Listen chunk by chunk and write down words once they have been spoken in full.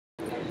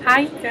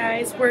Hi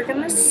guys, we're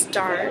going to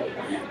start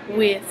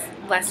with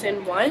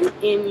lesson 1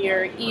 in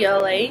your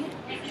ELA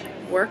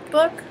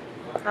workbook.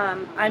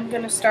 I'm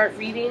going to start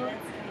reading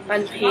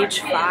on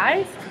page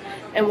 5,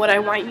 and what I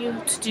want you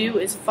to do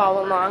is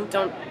follow along.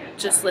 Don't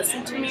just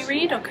listen to me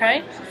read,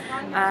 okay?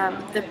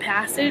 The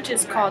passage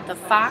is called The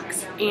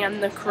Fox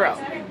and the Crow,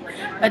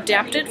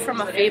 adapted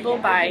from a fable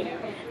by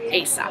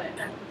Aesop.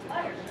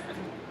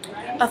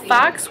 A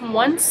fox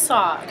once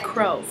saw a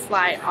crow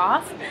fly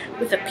off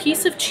with a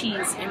piece of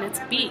cheese in its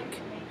beak.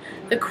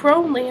 The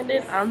crow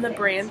landed on the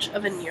branch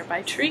of a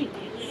nearby tree.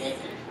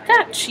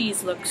 "That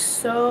cheese looks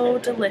so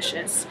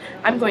delicious.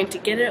 I'm going to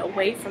get it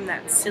away from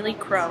that silly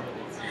crow,"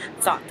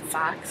 thought the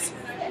fox.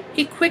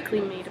 He quickly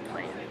made a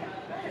plan.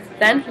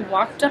 Then he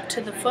walked up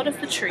to the foot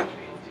of the tree.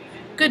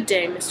 "Good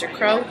day, Mr.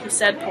 Crow," he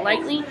said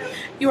politely.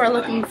 "You are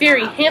looking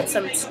very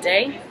handsome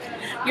today.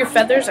 Your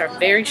feathers are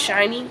very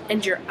shiny,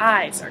 and your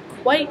eyes are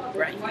quite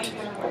bright."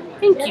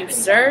 "Thank you,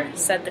 sir,"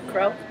 said the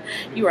crow.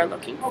 "You are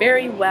looking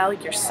very well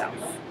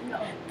yourself."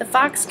 The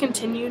fox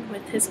continued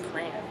with his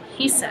plan.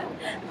 He said,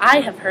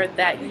 "I have heard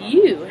that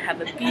you have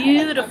a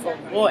beautiful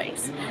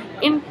voice.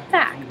 In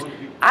fact,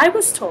 I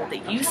was told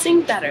that you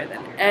sing better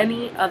than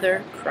any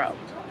other crow.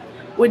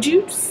 Would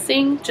you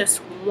sing just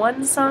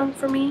one song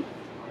for me?"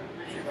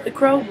 The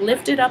crow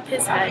lifted up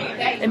his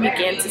head and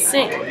began to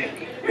sing.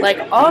 Like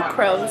all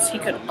crows, he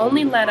could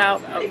only let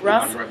out a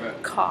rough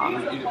caw.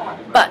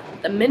 But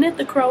the minute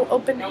the crow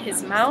opened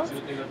his mouth,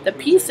 the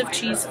piece of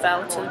cheese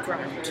fell to the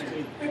ground.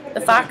 The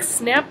fox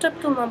snapped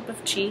up the lump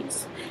of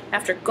cheese.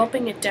 After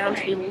gulping it down,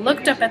 he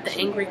looked up at the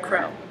angry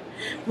crow.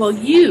 "Well,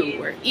 you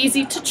were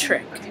easy to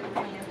trick,"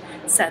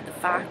 said the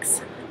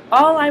fox.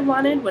 "All I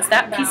wanted was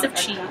that piece of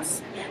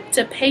cheese.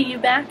 To pay you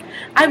back,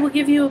 I will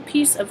give you a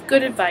piece of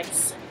good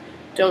advice.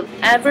 Don't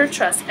ever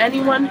trust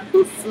anyone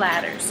who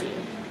flatters you."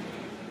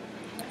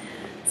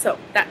 So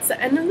that's the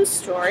end of the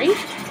story,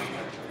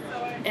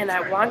 and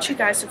I want you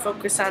guys to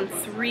focus on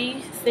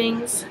 3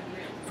 things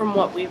from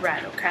what we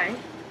read, okay?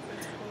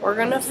 We're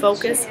going to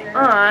focus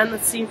on,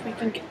 let's see if we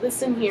can get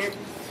this in here,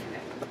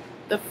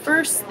 the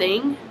first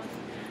thing,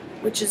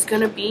 which is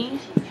going to be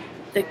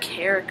the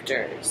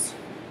characters.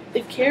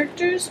 The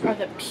characters are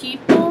the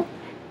people,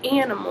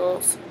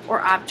 animals, or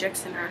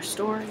objects in our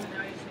story.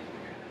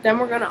 Then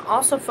we're going to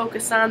also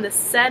focus on the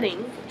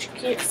setting, which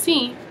you can't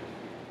see.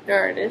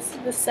 There it is,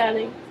 the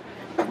setting.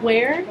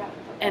 Where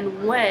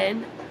and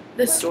when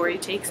the story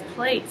takes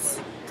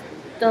place.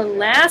 The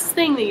last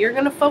thing that you're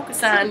going to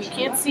focus on, you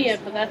can't see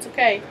it, but that's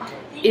okay,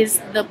 is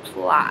the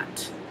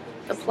plot.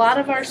 The plot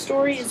of our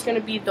story is going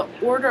to be the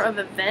order of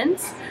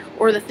events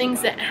or the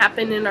things that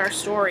happen in our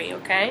story,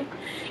 okay?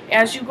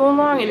 As you go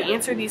along and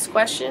answer these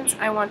questions,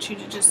 I want you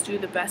to just do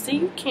the best that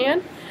you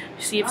can.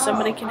 See if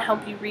somebody can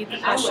help you read the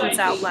questions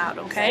out loud,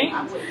 okay?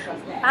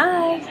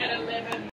 Bye!